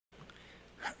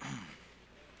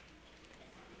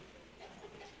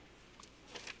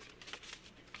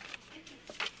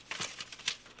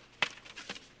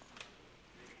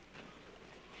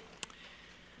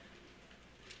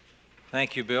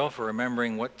Thank you, Bill, for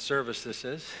remembering what service this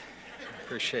is. I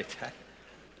appreciate that.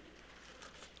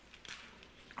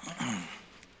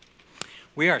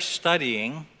 We are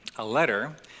studying a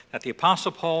letter that the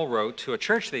Apostle Paul wrote to a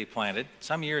church that he planted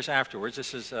some years afterwards.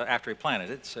 This is after he planted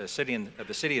it. It's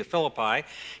the city of Philippi.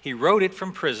 He wrote it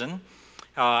from prison.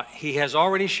 He has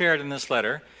already shared in this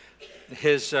letter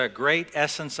his great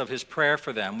essence of his prayer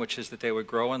for them, which is that they would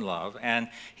grow in love. And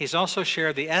he's also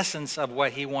shared the essence of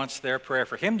what he wants their prayer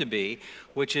for him to be,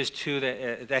 which is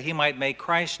that he might make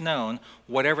Christ known,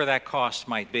 whatever that cost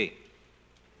might be.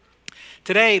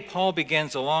 Today, Paul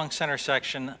begins a long center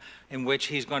section in which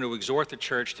he's going to exhort the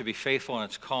church to be faithful in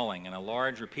its calling. And a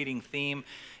large repeating theme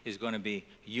is going to be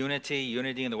unity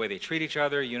in the way they treat each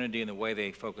other, unity in the way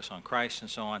they focus on Christ, and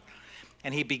so on.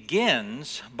 And he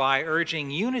begins by urging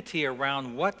unity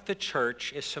around what the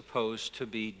church is supposed to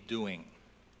be doing.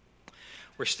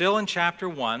 We're still in chapter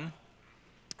 1.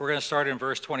 We're going to start in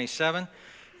verse 27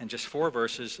 and just 4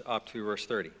 verses up to verse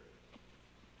 30.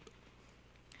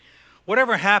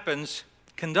 Whatever happens,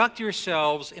 conduct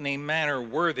yourselves in a manner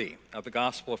worthy of the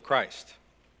gospel of Christ.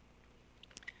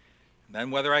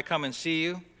 Then whether I come and see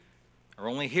you or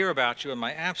only hear about you in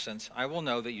my absence, I will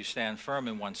know that you stand firm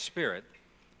in one spirit,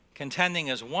 contending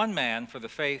as one man for the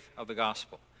faith of the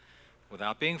gospel,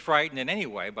 without being frightened in any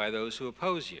way by those who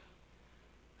oppose you.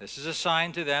 This is a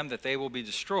sign to them that they will be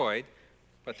destroyed,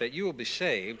 but that you will be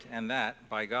saved, and that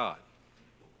by God.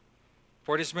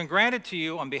 For it has been granted to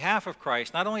you on behalf of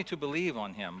Christ not only to believe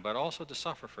on him, but also to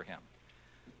suffer for him,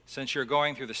 since you're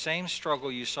going through the same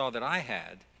struggle you saw that I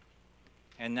had,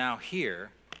 and now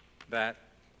hear that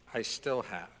I still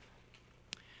have.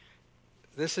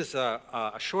 This is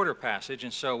a shorter passage,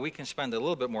 and so we can spend a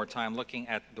little bit more time looking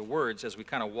at the words as we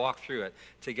kind of walk through it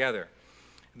together.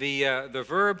 The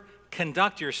verb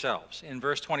conduct yourselves in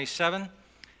verse 27,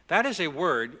 that is a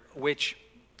word which,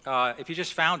 if you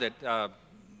just found it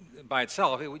by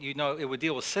itself, it would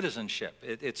deal with citizenship.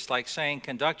 It's like saying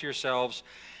conduct yourselves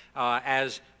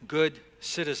as good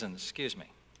citizens. Excuse me.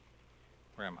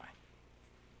 Where am I?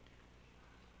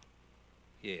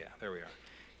 Yeah, there we are.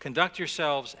 Conduct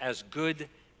yourselves as good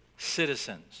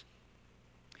citizens.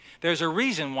 There's a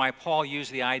reason why Paul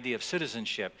used the idea of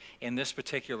citizenship in this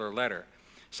particular letter.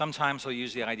 Sometimes he'll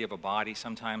use the idea of a body,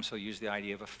 sometimes he'll use the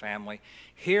idea of a family.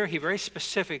 Here he very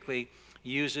specifically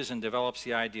uses and develops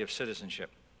the idea of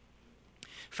citizenship.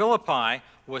 Philippi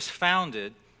was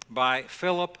founded by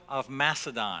Philip of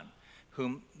Macedon,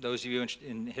 whom those of you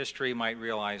in history might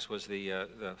realize was the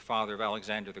father of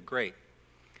Alexander the Great.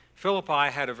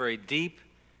 Philippi had a very deep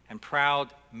and proud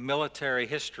military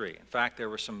history. In fact, there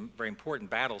were some very important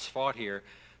battles fought here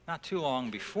not too long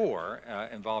before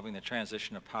involving the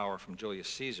transition of power from Julius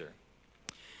Caesar.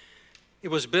 It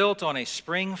was built on a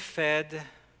spring-fed,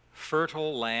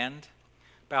 fertile land,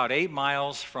 about 8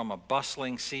 miles from a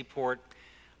bustling seaport,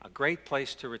 a great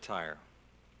place to retire.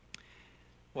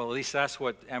 Well, at least that's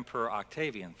what Emperor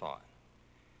Octavian thought.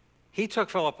 He took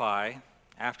Philippi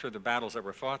after the battles that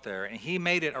were fought there, and he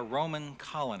made it a Roman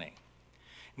colony.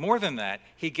 More than that,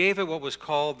 he gave it what was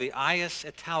called the ius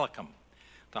italicum,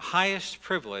 the highest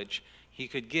privilege he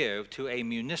could give to a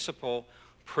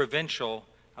provincial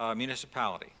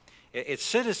municipality. Its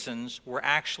citizens were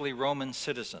actually Roman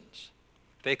citizens.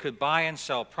 They could buy and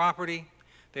sell property.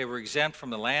 They were exempt from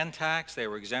the land tax. They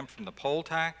were exempt from the poll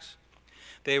tax.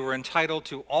 They were entitled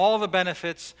to all the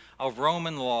benefits of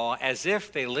Roman law as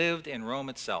if they lived in Rome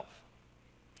itself.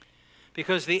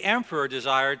 Because the emperor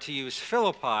desired to use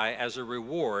Philippi as a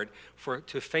reward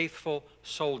to faithful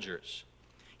soldiers.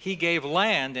 He gave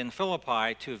land in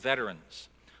Philippi to veterans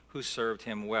who served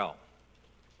him well.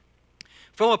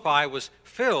 Philippi was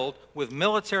filled with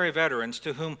military veterans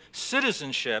to whom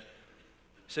citizenship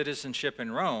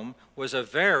in Rome was a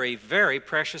very, very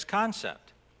precious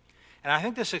concept. And I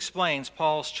think this explains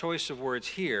Paul's choice of words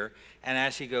here and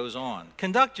as he goes on.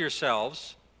 Conduct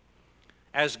yourselves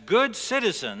as good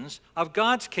citizens of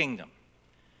God's kingdom.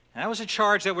 And that was a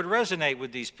charge that would resonate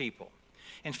with these people.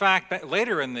 In fact,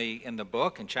 later in the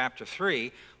book, in chapter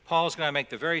 3, Paul's going to make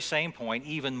the very same point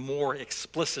even more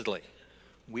explicitly.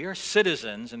 We are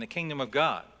citizens in the kingdom of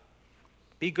God.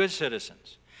 Be good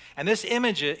citizens. And this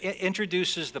image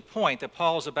introduces the point that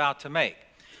Paul's about to make.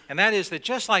 And that is that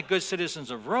just like good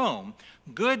citizens of Rome,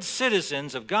 good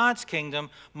citizens of God's kingdom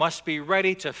must be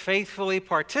ready to faithfully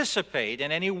participate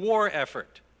in any war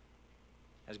effort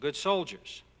as good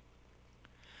soldiers.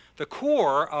 The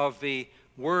core of the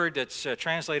word that's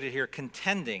translated here,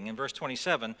 contending, in verse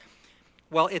 27,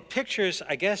 well, it pictures,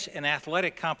 I guess, an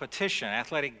athletic competition,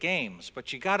 athletic games.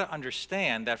 But you got to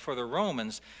understand that for the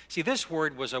Romans, see, this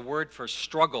word was a word for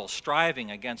struggle, striving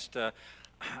against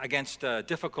against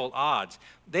difficult odds,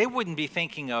 they wouldn't be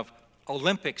thinking of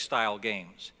Olympic-style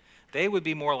games. They would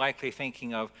be more likely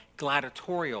thinking of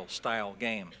gladiatorial-style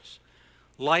games.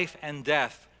 Life and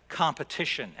death,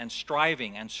 competition and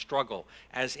striving and struggle,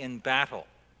 as in battle.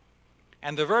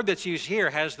 And the verb that's used here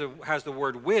has the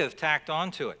word with tacked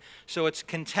onto it. So it's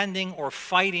contending or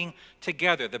fighting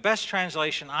together. The best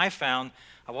translation I found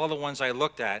of all the ones I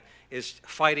looked at is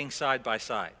fighting side by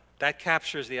side. That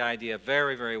captures the idea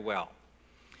very, very well.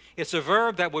 It's a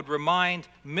verb that would remind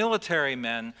military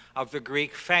men of the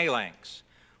Greek phalanx,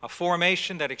 a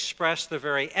formation that expressed the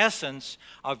very essence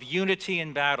of unity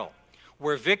in battle,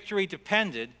 where victory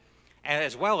depended,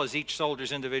 as well as each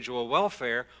soldier's individual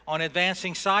welfare, on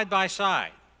advancing side by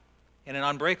side in an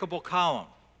unbreakable column.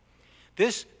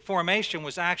 This formation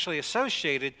was actually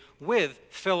associated with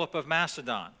Philip of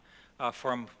Macedon,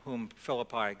 from whom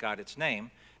Philippi got its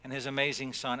name, and his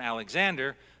amazing son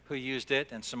Alexander, who used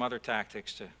it and some other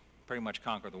tactics to pretty much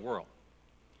conquer the world.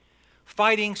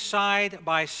 Fighting side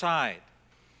by side,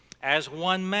 as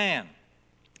one man,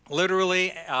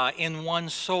 literally in one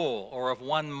soul or of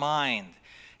one mind.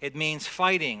 It means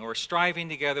fighting or striving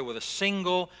together with a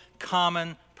single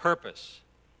common purpose.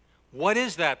 What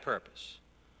is that purpose?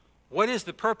 What is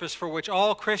the purpose for which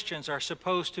all Christians are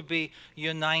supposed to be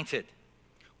united?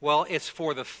 Well, it's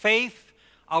for the faith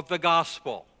of the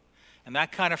gospel. And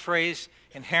that kind of phrase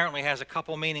inherently has a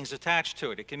couple meanings attached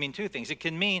to it. It can mean two things. It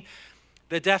can mean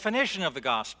the definition of the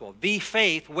gospel, the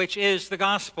faith which is the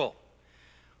gospel.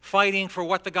 Fighting for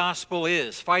what the gospel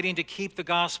is, fighting to keep the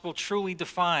gospel truly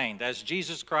defined as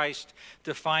Jesus Christ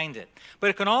defined it.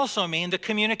 But it can also mean the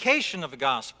communication of the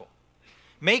gospel,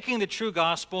 making the true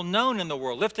gospel known in the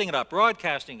world, lifting it up,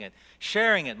 broadcasting it,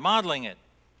 sharing it, modeling it,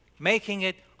 making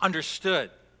it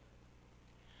understood.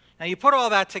 Now you put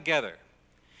all that together,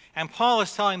 and Paul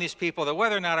is telling these people that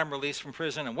whether or not I'm released from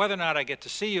prison and whether or not I get to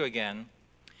see you again,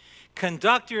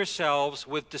 conduct yourselves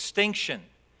with distinction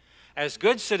as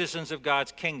good citizens of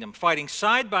God's kingdom, fighting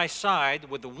side by side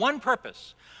with the one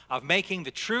purpose of making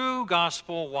the true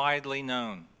gospel widely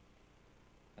known.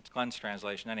 That's Glenn's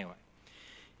translation anyway.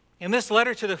 In this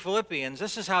letter to the Philippians,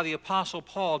 this is how the Apostle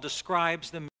Paul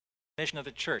describes the mission of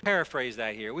the church. Paraphrase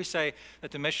that here. We say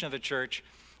that the mission of the church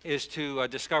is to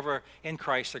discover in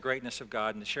Christ the greatness of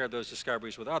God and to share those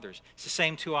discoveries with others. It's the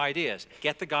same two ideas.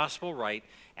 Get the gospel right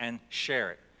and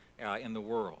share it in the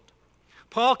world.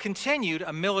 Paul continued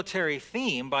a military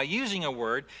theme by using a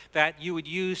word that you would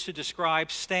use to describe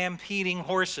stampeding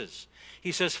horses.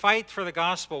 He says, fight for the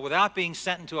gospel without being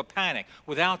sent into a panic,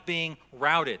 without being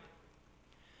routed.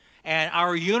 And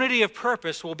our unity of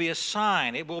purpose will be a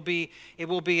sign. It will be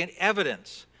an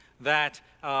evidence that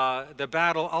the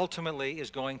battle ultimately is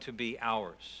going to be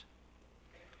ours.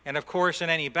 And of course, in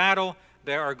any battle,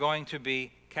 there are going to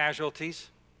be casualties.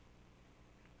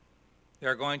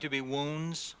 There are going to be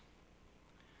wounds.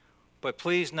 But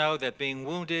please know that being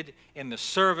wounded in the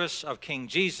service of King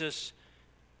Jesus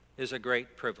is a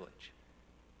great privilege.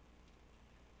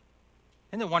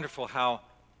 Isn't it wonderful how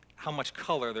much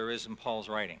color there is in Paul's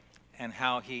writing and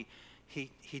how he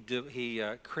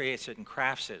creates it and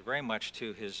crafts it very much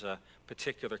to his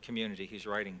particular community he's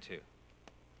writing to.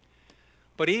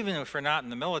 But even if we're not in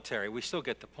the military, we still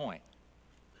get the point.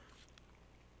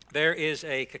 There is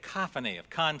a cacophony of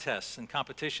contests and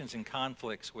competitions and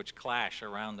conflicts which clash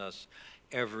around us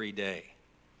every day.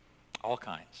 All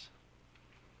kinds.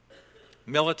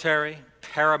 Military,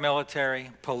 paramilitary,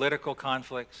 political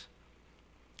conflicts,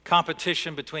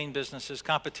 competition between businesses,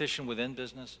 competition within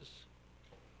businesses,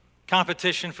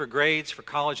 competition for grades, for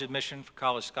college admission, for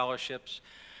college scholarships,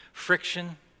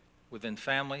 friction within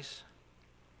families,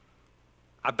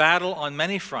 a battle on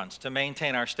many fronts to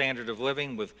maintain our standard of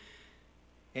living with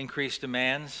increased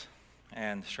demands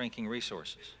and shrinking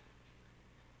resources.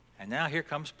 And now here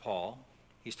comes Paul.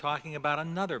 He's talking about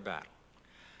another battle,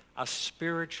 a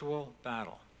spiritual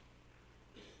battle.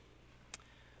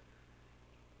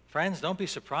 Friends, don't be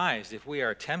surprised if we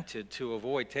are tempted to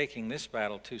avoid taking this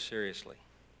battle too seriously,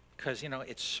 because,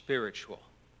 it's spiritual.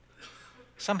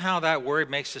 Somehow that word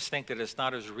makes us think that it's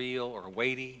not as real or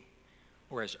weighty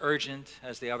or as urgent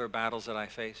as the other battles that I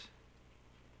face.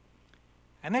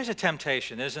 And there's a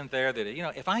temptation, isn't there, that,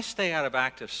 if I stay out of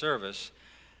active service,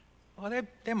 well,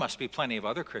 there must be plenty of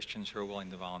other Christians who are willing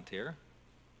to volunteer.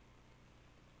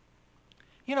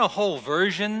 Whole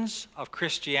versions of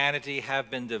Christianity have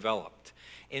been developed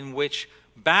in which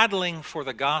battling for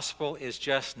the gospel is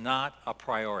just not a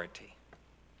priority.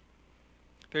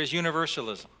 There's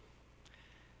universalism,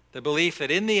 the belief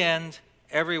that in the end,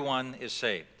 everyone is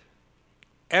saved.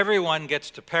 Everyone gets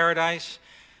to paradise.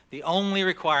 The only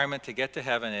requirement to get to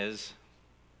heaven is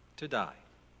to die.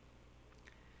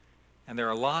 And there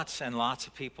are lots and lots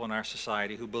of people in our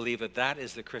society who believe that that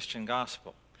is the Christian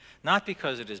gospel. Not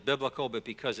because it is biblical, but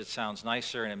because it sounds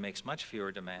nicer and it makes much fewer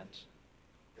demands.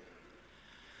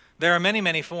 There are many,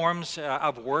 many forms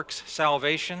of works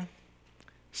salvation.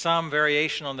 Some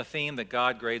variation on the theme that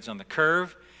God grades on the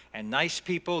curve, and nice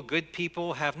people, good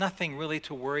people, have nothing really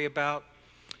to worry about.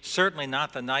 Certainly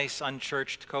not the nice,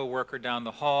 unchurched co-worker down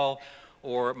the hall,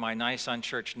 or my nice,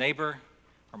 unchurched neighbor,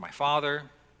 or my father.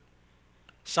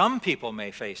 Some people may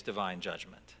face divine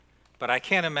judgment, but I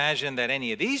can't imagine that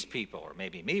any of these people, or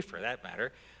maybe me for that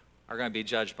matter, are going to be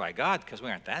judged by God because we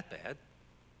aren't that bad.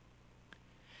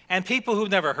 And people who've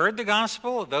never heard the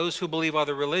gospel, those who believe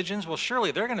other religions, well,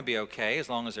 surely they're going to be okay as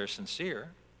long as they're sincere.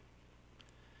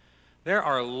 There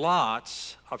are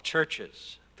lots of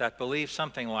churches that believe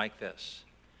something like this.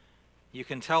 You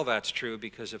can tell that's true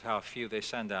because of how few they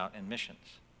send out in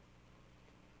missions.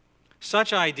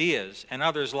 Such ideas and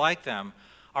others like them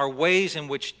are ways in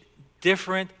which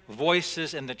different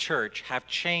voices in the church have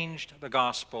changed the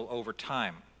gospel over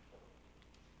time.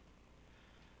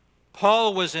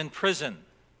 Paul was in prison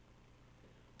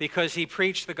because he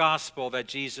preached the gospel that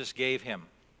Jesus gave him.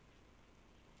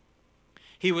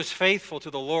 He was faithful to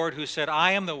the Lord who said,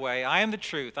 I am the way, I am the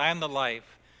truth, I am the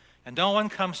life, and no one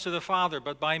comes to the Father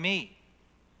but by me.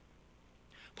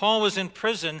 Paul was in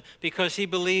prison because he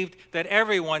believed that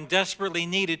everyone desperately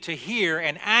needed to hear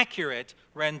an accurate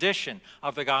rendition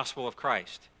of the gospel of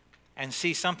Christ and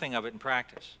see something of it in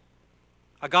practice.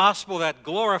 A gospel that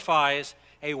glorifies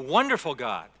a wonderful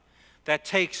God, that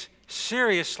takes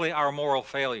seriously our moral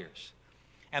failures,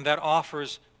 and that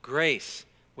offers grace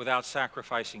without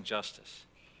sacrificing justice.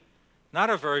 Not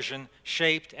a version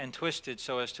shaped and twisted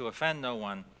so as to offend no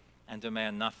one and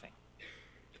demand nothing.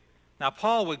 Now,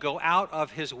 Paul would go out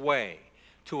of his way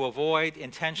to avoid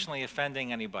intentionally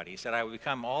offending anybody. He said, I will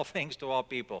become all things to all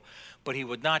people. But he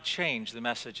would not change the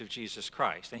message of Jesus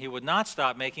Christ, and he would not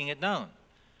stop making it known.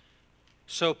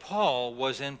 So Paul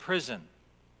was in prison.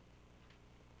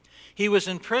 He was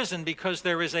in prison because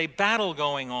there is a battle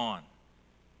going on.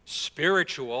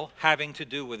 Spiritual, having to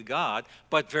do with God,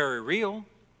 but very real.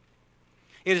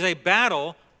 It is a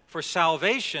battle for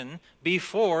salvation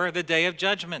before the day of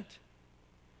judgment.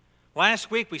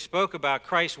 Last week we spoke about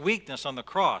Christ's weakness on the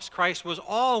cross. Christ was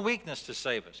all weakness to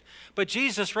save us. But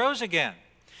Jesus rose again.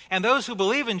 And those who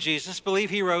believe in Jesus believe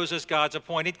he rose as God's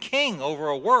appointed king over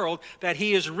a world that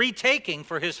he is retaking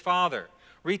for his Father,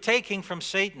 retaking from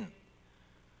Satan.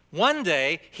 One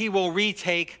day he will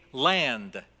retake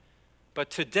land. But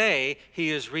today he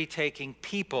is retaking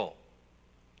people.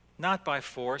 Not by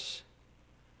force,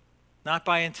 not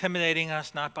by intimidating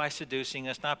us, not by seducing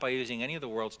us, not by using any of the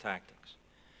world's tactics.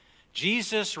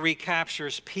 Jesus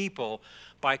recaptures people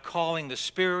by calling the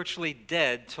spiritually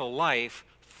dead to life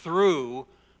through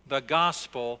the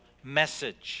gospel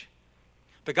message.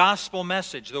 The gospel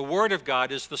message, the word of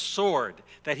God, is the sword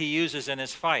that he uses in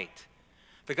his fight.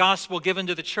 The gospel given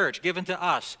to the church, given to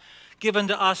us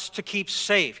to keep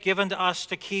safe, given to us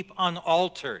to keep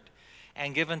unaltered,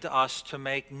 and given to us to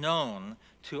make known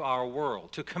to our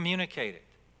world, to communicate it.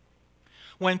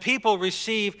 When people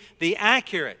receive the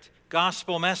accurate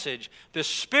gospel message, the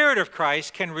Spirit of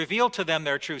Christ can reveal to them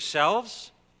their true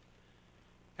selves,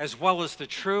 as well as the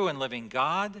true and living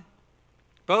God.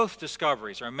 Both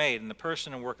discoveries are made in the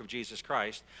person and work of Jesus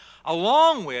Christ,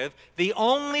 along with the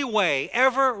only way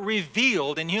ever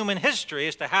revealed in human history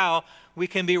as to how we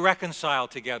can be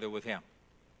reconciled together with him.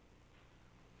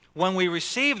 When we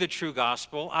receive the true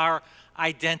gospel, our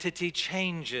identity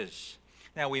changes.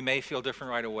 Now, we may feel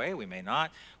different right away, we may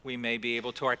not. We may be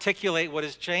able to articulate what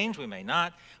has changed, we may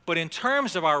not. But in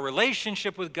terms of our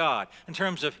relationship with God, in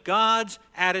terms of God's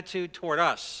attitude toward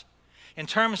us, in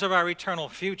terms of our eternal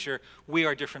future, we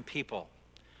are different people.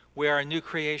 We are a new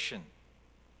creation.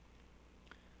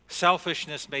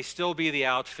 Selfishness may still be the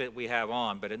outfit we have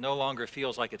on, but it no longer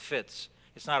feels like it fits.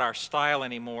 It's not our style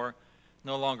anymore,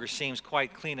 no longer seems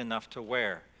quite clean enough to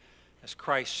wear as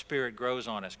Christ's Spirit grows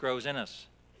on us, grows in us.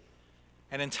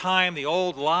 And in time, the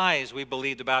old lies we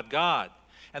believed about God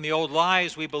and the old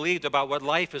lies we believed about what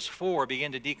life is for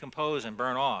begin to decompose and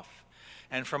burn off.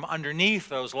 And from underneath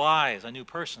those lies, a new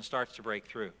person starts to break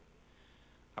through.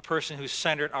 A person who's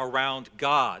centered around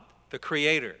God, the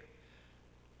Creator.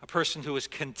 A person who is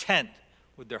content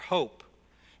with their hope.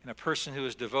 And a person who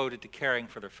is devoted to caring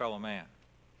for their fellow man.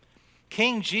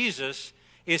 King Jesus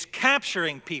is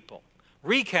capturing people,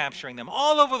 recapturing them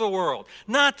all over the world,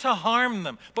 not to harm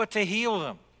them, but to heal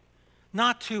them,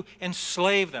 not to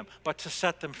enslave them, but to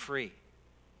set them free.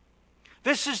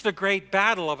 This is the great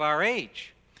battle of our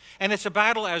age. And it's a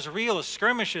battle as real as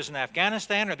skirmishes in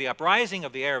Afghanistan or the uprising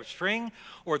of the Arab Spring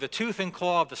or the tooth and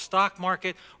claw of the stock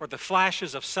market or the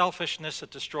flashes of selfishness that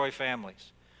destroy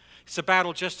families. It's a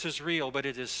battle just as real, but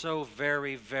it is so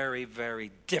very, very,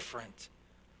 very different.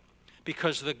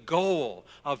 Because the goal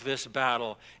of this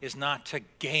battle is not to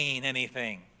gain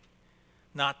anything.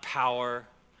 Not power,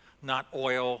 not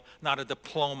oil, not a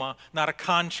diploma, not a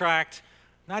contract,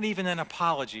 not even an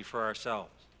apology for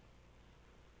ourselves.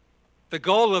 The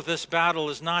goal of this battle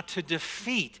is not to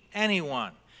defeat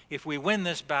anyone. If we win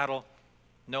this battle,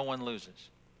 no one loses.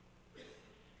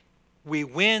 We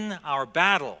win our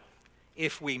battle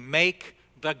if we make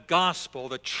the gospel,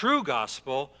 the true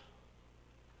gospel,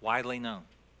 widely known.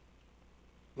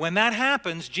 When that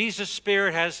happens, Jesus'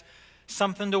 Spirit has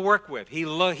something to work with.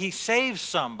 He saves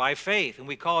some by faith, and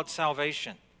we call it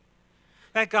salvation.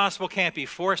 That gospel can't be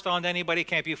forced onto anybody,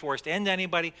 can't be forced into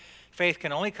anybody. Faith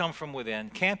can only come from within,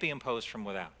 can't be imposed from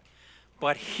without.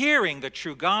 But hearing the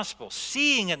true gospel,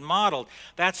 seeing it modeled,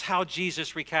 that's how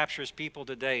Jesus recaptures people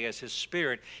today as his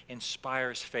Spirit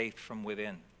inspires faith from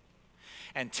within.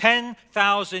 And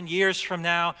 10,000 years from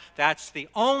now, that's the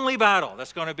only battle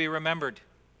that's going to be remembered.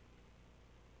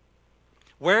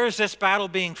 Where is this battle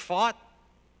being fought?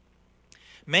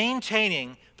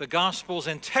 Maintaining the gospel's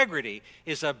integrity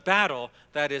is a battle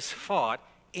that is fought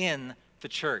in the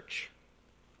church.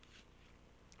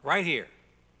 Right here.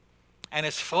 And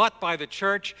it's fought by the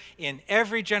church in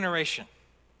every generation.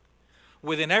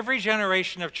 Within every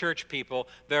generation of church people,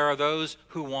 there are those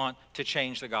who want to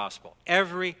change the gospel.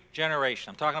 Every generation.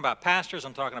 I'm talking about pastors,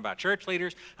 I'm talking about church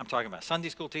leaders, I'm talking about Sunday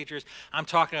school teachers, I'm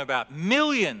talking about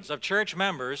millions of church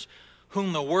members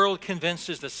whom the world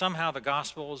convinces that somehow the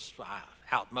gospel is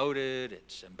outmoded,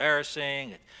 it's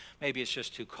embarrassing, maybe it's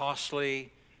just too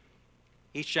costly.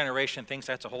 Each generation thinks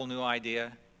that's a whole new idea,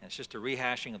 and it's just a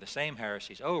rehashing of the same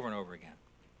heresies over and over again.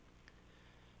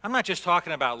 I'm not just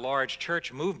talking about large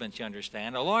church movements, you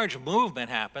understand. A large movement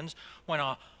happens when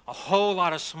a whole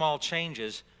lot of small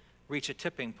changes reach a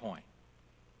tipping point.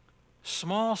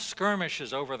 Small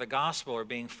skirmishes over the gospel are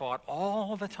being fought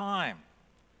all the time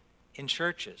in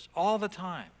churches, all the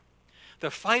time.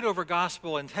 The fight over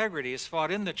gospel integrity is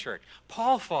fought in the church.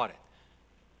 Paul fought it.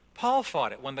 Paul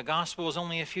fought it when the gospel was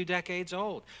only a few decades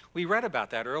old. We read about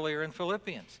that earlier in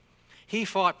Philippians. He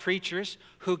fought preachers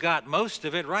who got most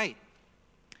of it right,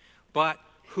 but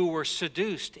who were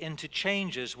seduced into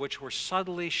changes which were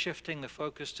subtly shifting the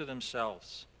focus to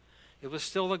themselves. It was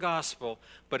still the gospel,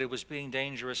 but it was being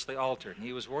dangerously altered, and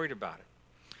he was worried about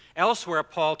it. Elsewhere,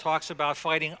 Paul talks about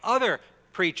fighting other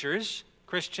preachers,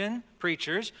 Christian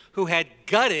preachers, who had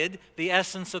gutted the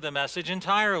essence of the message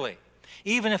entirely,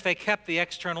 even if they kept the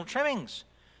external trimmings.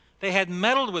 They had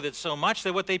meddled with it so much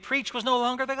that what they preached was no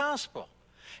longer the gospel.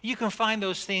 You can find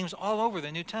those themes all over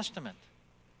the New Testament.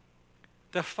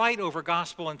 The fight over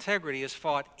gospel integrity is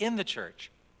fought in the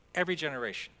church every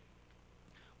generation.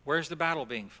 Where's the battle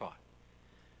being fought?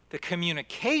 The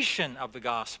communication of the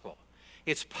gospel,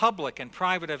 its public and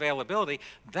private availability,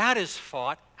 that is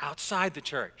fought outside the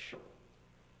church.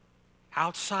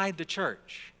 Outside the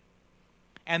church.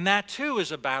 And that too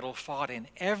is a battle fought in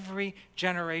every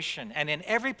generation and in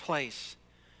every place,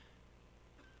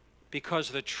 because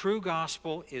the true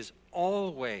gospel is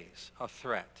always a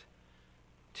threat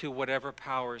to whatever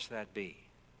powers that be.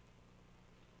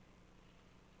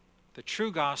 The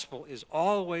true gospel is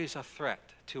always a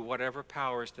threat to whatever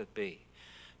powers that be.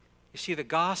 You see, the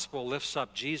gospel lifts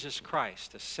up Jesus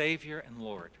Christ, as Savior and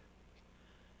Lord.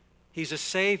 He's a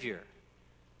Savior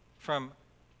from,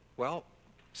 well,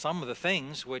 some of the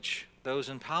things which those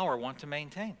in power want to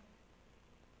maintain.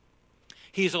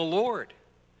 He's a Lord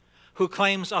who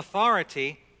claims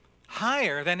authority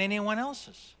higher than anyone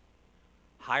else's,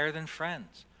 higher than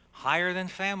friends, higher than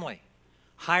family,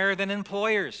 higher than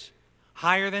employers,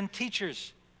 higher than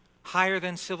teachers, higher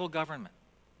than civil government.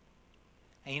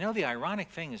 And you know, the ironic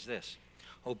thing is this: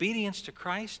 obedience to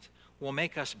Christ will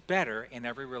make us better in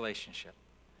every relationship.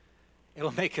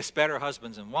 It'll make us better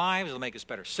husbands and wives. It'll make us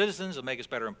better citizens. It'll make us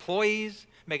better employees,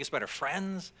 make us better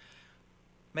friends,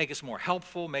 make us more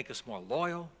helpful, make us more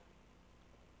loyal.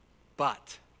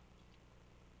 But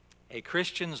a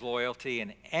Christian's loyalty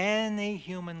in any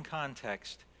human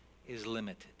context is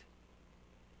limited.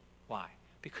 Why?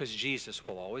 Because Jesus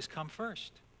will always come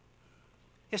first.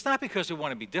 It's not because we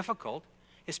want to be difficult.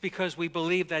 It's because we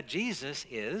believe that Jesus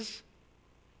is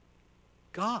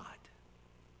God.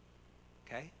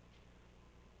 Okay?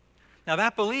 Now,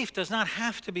 that belief does not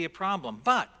have to be a problem,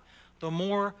 but the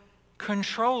more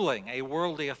controlling a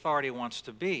worldly authority wants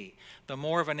to be, the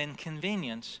more of an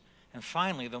inconvenience, and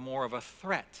finally, the more of a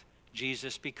threat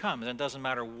Jesus becomes. And it doesn't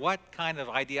matter what kind of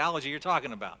ideology you're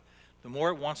talking about. the more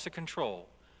it wants to control,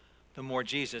 the more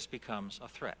Jesus becomes a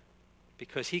threat,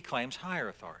 because he claims higher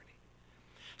authority.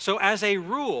 So as a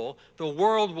rule, the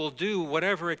world will do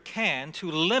whatever it can to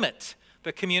limit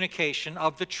the communication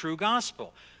of the true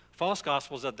gospel. False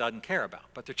gospels it doesn't care about,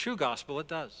 but the true gospel it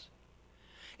does.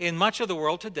 In much of the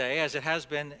world today, as it has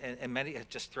been in many,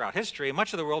 just throughout history, in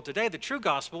much of the world today, the true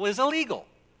gospel is illegal.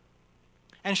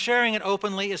 And sharing it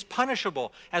openly is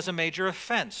punishable as a major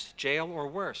offense, jail or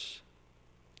worse.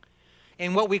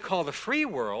 In what we call the free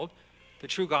world, the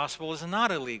true gospel is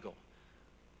not illegal,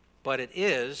 but it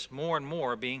is more and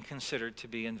more being considered to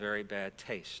be in very bad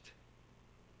taste.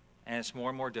 And it's more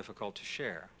and more difficult to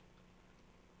share.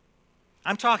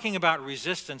 I'm talking about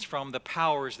resistance from the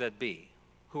powers that be,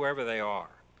 whoever they are.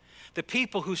 The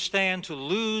people who stand to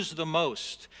lose the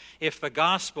most if the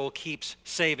gospel keeps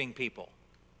saving people.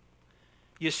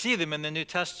 You see them in the New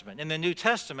Testament. In the New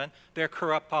Testament, they're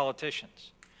corrupt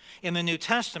politicians. In the New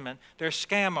Testament, they're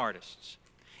scam artists.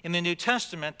 In the New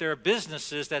Testament, there are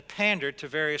businesses that pandered to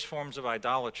various forms of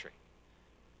idolatry.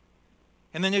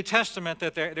 In the New Testament,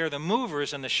 that they're the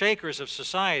movers and the shakers of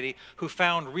society who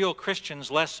found real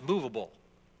Christians less movable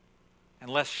and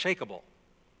less shakeable.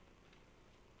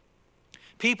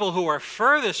 People who are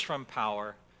furthest from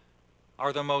power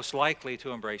are the most likely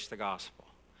to embrace the gospel.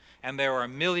 And there are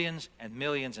millions and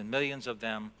millions and millions of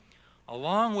them,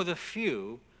 along with a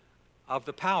few of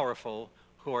the powerful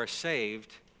who are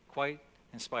saved quite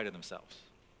in spite of themselves.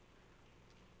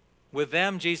 With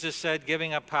them, Jesus said,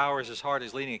 giving up power is as hard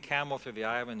as leading a camel through the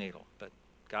eye of a needle. But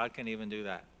God can even do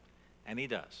that. And he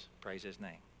does. Praise his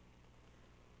name.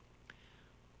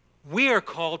 We are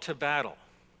called to battle.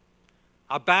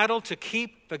 A battle to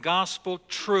keep the gospel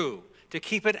true, to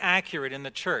keep it accurate in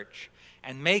the church,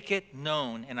 and make it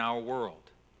known in our world.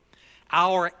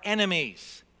 Our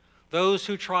enemies, those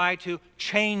who try to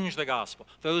change the gospel,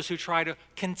 those who try to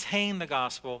contain the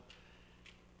gospel,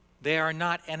 they are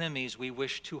not enemies we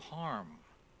wish to harm.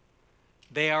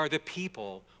 They are the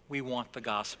people we want the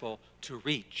gospel to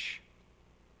reach.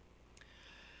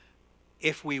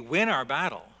 If we win our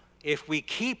battle, if we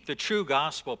keep the true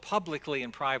gospel publicly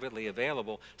and privately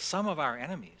available, some of our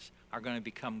enemies are going to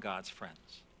become God's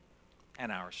friends,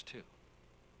 and ours too.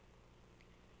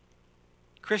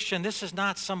 Christian, this is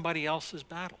not somebody else's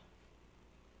battle.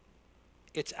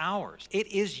 It's ours.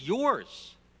 It is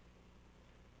yours.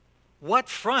 What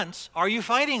fronts are you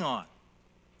fighting on?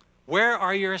 Where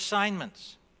are your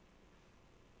assignments?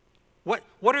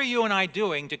 What are you and I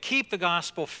doing to keep the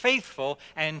gospel faithful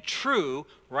and true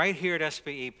right here at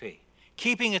SPEP?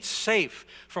 Keeping it safe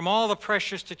from all the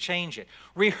pressures to change it.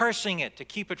 Rehearsing it to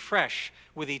keep it fresh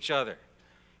with each other.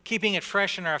 Keeping it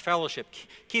fresh in our fellowship.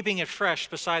 Keeping it fresh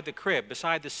beside the crib,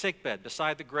 beside the sickbed,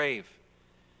 beside the grave.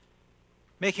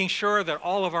 Making sure that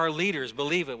all of our leaders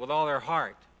believe it with all their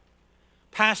heart.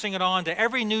 Passing it on to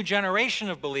every new generation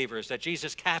of believers that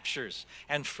Jesus captures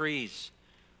and frees.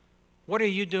 What are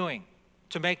you doing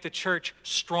to make the church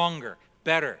stronger,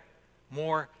 better,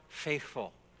 more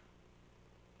faithful?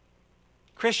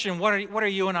 Christian, what are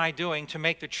you and I doing to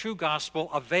make the true gospel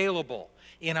available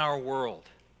in our world?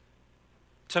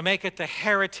 To make it the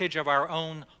heritage of our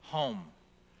own home?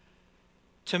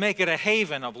 To make it a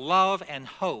haven of love and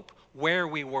hope where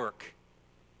we work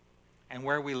and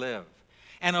where we live?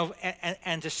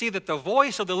 And to see that the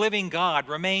voice of the living God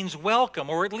remains welcome,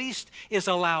 or at least is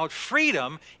allowed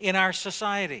freedom in our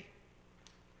society.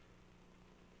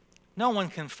 No one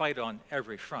can fight on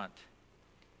every front.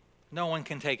 No one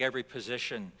can take every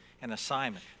position and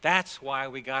assignment. That's why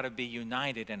we got to be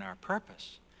united in our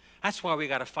purpose. That's why we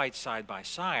got to fight side by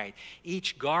side,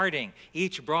 each guarding,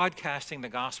 each broadcasting the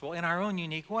gospel in our own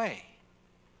unique way.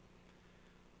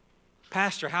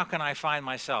 Pastor, how can I find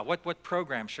myself? What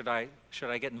program should I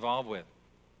get involved with?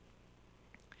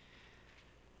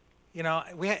 You know,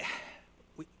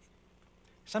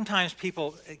 sometimes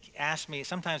people ask me,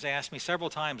 sometimes they ask me several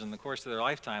times in the course of their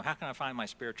lifetime, how can I find my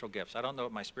spiritual gifts? I don't know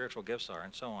what my spiritual gifts are,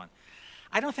 and so on.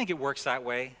 I don't think it works that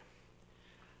way.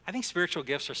 I think spiritual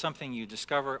gifts are something you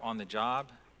discover on the job.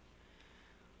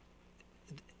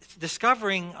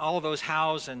 Discovering all those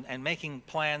hows and making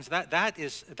plans,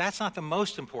 that's not the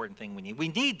most important thing we need. We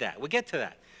need that. We'll get to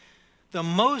that. The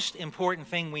most important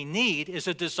thing we need is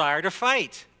a desire to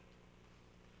fight.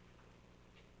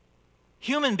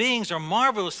 Human beings are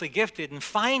marvelously gifted in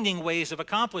finding ways of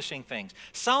accomplishing things.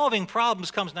 Solving problems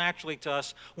comes naturally to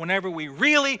us whenever we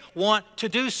really want to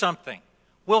do something.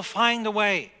 We'll find a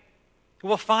way.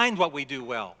 We'll find what we do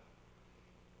well.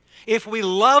 If we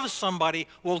love somebody,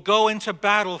 we'll go into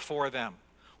battle for them.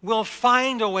 We'll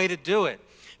find a way to do it.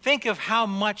 Think of how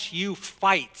much you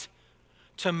fight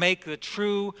to make the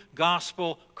true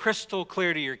gospel crystal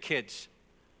clear to your kids.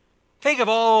 Think of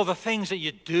all the things that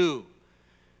you do.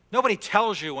 Nobody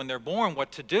tells you when they're born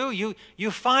what to do.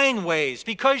 You find ways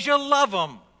because you love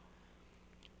them.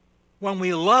 When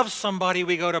we love somebody,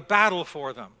 we go to battle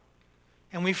for them.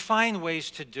 And we find ways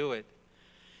to do it.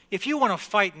 If you want to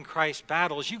fight in Christ's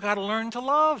battles, you've got to learn to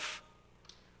love.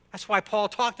 That's why Paul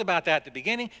talked about that at the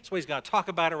beginning. That's why he's going to talk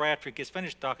about it right after he gets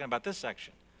finished talking about this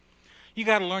section. You've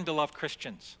got to learn to love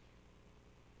Christians.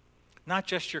 Not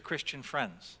just your Christian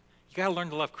friends. You've got to learn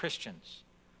to love Christians.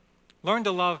 Learn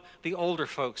to love the older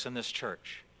folks in this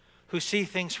church who see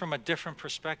things from a different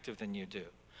perspective than you do.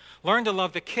 Learn to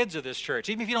love the kids of this church,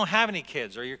 even if you don't have any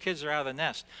kids or your kids are out of the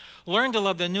nest. Learn to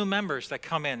love the new members that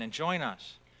come in and join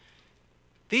us.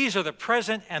 These are the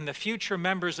present and the future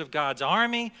members of God's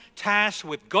army, tasked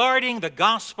with guarding the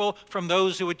gospel from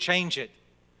those who would change it.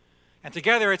 And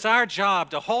together it's our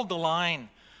job to hold the line,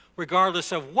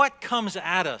 regardless of what comes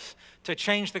at us, to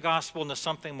change the gospel into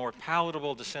something more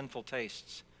palatable to sinful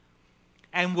tastes.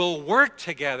 And we'll work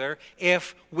together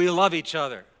if we love each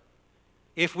other,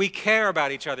 if we care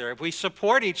about each other, if we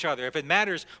support each other, if it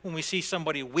matters when we see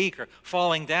somebody weak or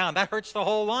falling down. That hurts the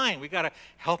whole line. We've got to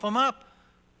help them up.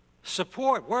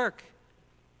 Support, work.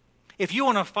 If you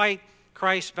want to fight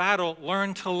Christ's battle,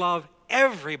 learn to love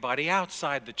everybody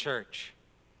outside the church.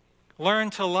 Learn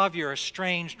to love your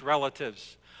estranged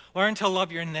relatives. Learn to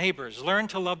love your neighbors. Learn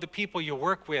to love the people you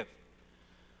work with.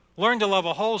 Learn to love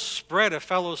a whole spread of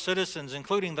fellow citizens,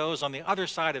 including those on the other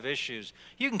side of issues.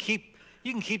 You can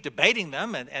keep debating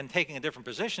them and taking a different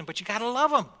position, but you got to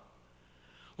love them.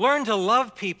 Learn to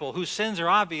love people whose sins are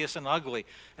obvious and ugly,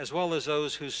 as well as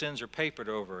those whose sins are papered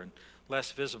over and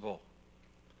less visible.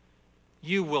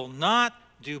 You will not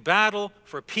do battle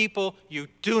for people you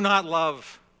do not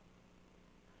love.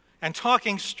 And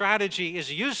talking strategy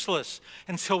is useless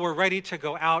until we're ready to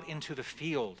go out into the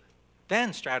field.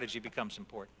 Then strategy becomes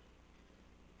important.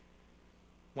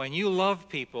 When you love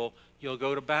people, you'll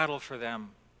go to battle for them.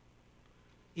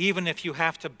 Even if you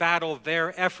have to battle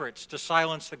their efforts to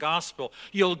silence the gospel,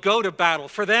 you'll go to battle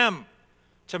for them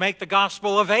to make the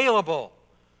gospel available,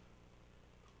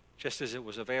 just as it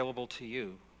was available to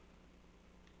you.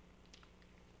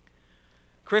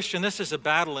 Christian, this is a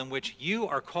battle in which you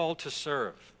are called to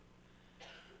serve.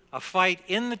 A fight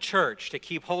in the church to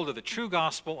keep hold of the true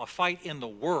gospel, a fight in the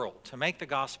world to make the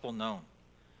gospel known.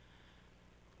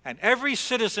 And every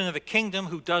citizen of the kingdom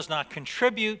who does not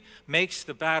contribute makes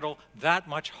the battle that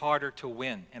much harder to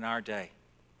win in our day.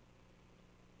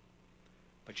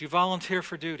 But you volunteer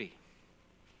for duty.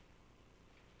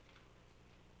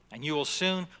 And you will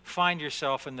soon find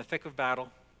yourself in the thick of battle,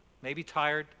 maybe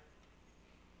tired,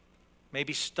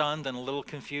 maybe stunned and a little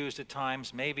confused at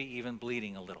times, maybe even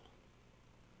bleeding a little.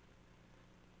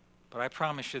 But I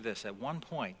promise you this, at one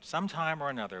point, sometime or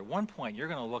another, at one point you're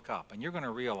going to look up and you're going to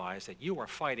realize that you are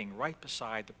fighting right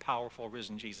beside the powerful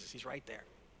risen Jesus. He's right there.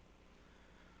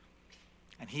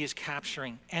 And he is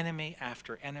capturing enemy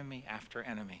after enemy after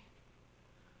enemy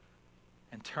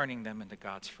and turning them into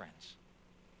God's friends.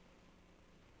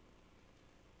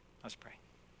 Let's pray.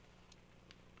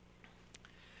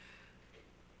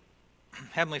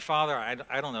 Heavenly Father,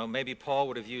 I don't know, maybe Paul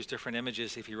would have used different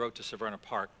images if he wrote to Severna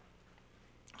Park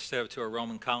instead of to a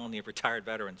Roman colony of retired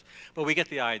veterans. But we get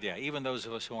the idea. Even those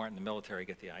of us who aren't in the military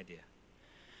get the idea.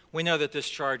 We know that this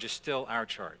charge is still our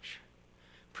charge.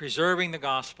 Preserving the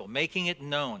gospel, making it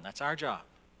known, that's our job.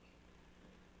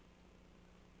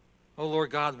 Oh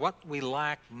Lord God, what we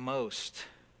lack most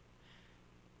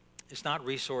is not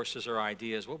resources or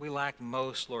ideas. What we lack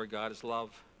most, Lord God, is love.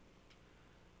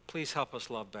 Please help us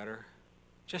love better,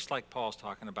 just like Paul's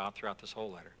talking about throughout this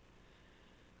whole letter.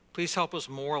 Please help us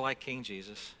more like King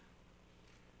Jesus,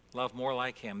 love more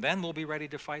like him. Then we'll be ready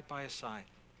to fight by his side.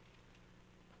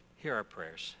 Hear our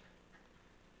prayers.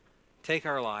 Take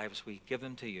our lives. We give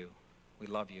them to you. We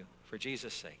love you. For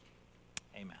Jesus' sake,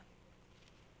 amen.